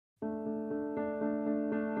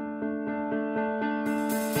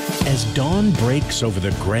As dawn breaks over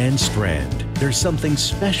the Grand Strand, there's something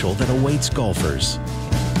special that awaits golfers.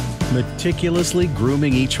 Meticulously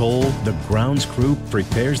grooming each hole, the grounds crew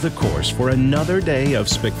prepares the course for another day of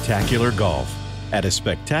spectacular golf at a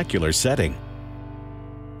spectacular setting.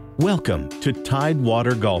 Welcome to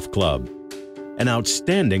Tidewater Golf Club, an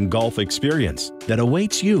outstanding golf experience that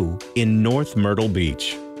awaits you in North Myrtle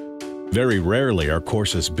Beach. Very rarely are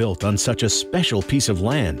courses built on such a special piece of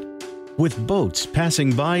land, with boats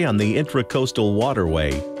passing by on the intracoastal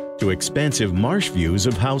waterway to expansive marsh views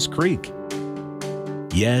of House Creek.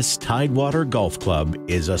 Yes, Tidewater Golf Club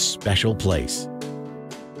is a special place.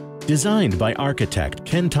 Designed by architect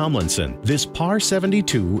Ken Tomlinson, this par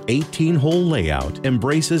 72 18-hole layout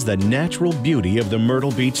embraces the natural beauty of the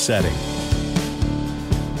Myrtle Beach setting.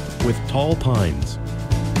 With tall pines,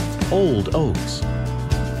 old oaks,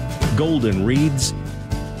 golden reeds,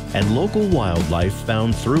 and local wildlife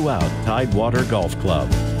found throughout Tidewater Golf Club.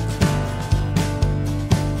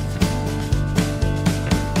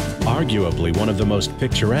 Arguably one of the most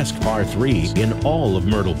picturesque par 3s in all of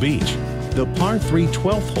Myrtle Beach, the par 3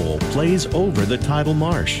 12th hole plays over the tidal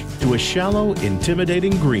marsh to a shallow,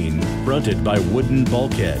 intimidating green fronted by wooden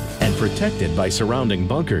bulkhead and protected by surrounding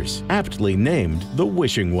bunkers, aptly named the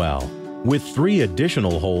Wishing Well. With 3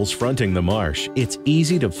 additional holes fronting the marsh, it's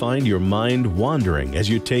easy to find your mind wandering as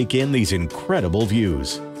you take in these incredible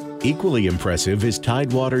views. Equally impressive is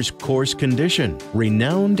Tidewater's course condition,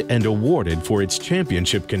 renowned and awarded for its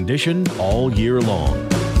championship condition all year long.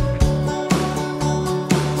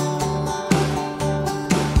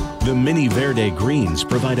 The Mini Verde greens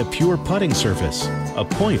provide a pure putting surface, a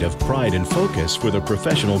point of pride and focus for the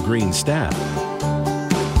professional green staff.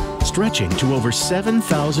 Stretching to over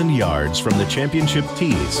 7,000 yards from the championship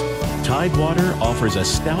tees, Tidewater offers a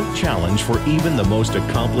stout challenge for even the most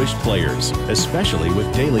accomplished players, especially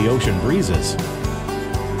with daily ocean breezes.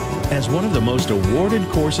 As one of the most awarded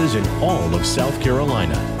courses in all of South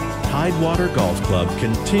Carolina, Tidewater Golf Club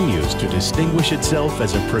continues to distinguish itself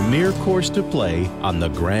as a premier course to play on the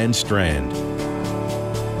Grand Strand.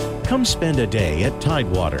 Come spend a day at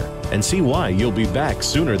Tidewater and see why you'll be back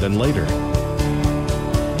sooner than later.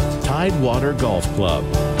 Tidewater Golf Club,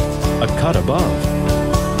 a cut above,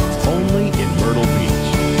 only in Myrtle Beach.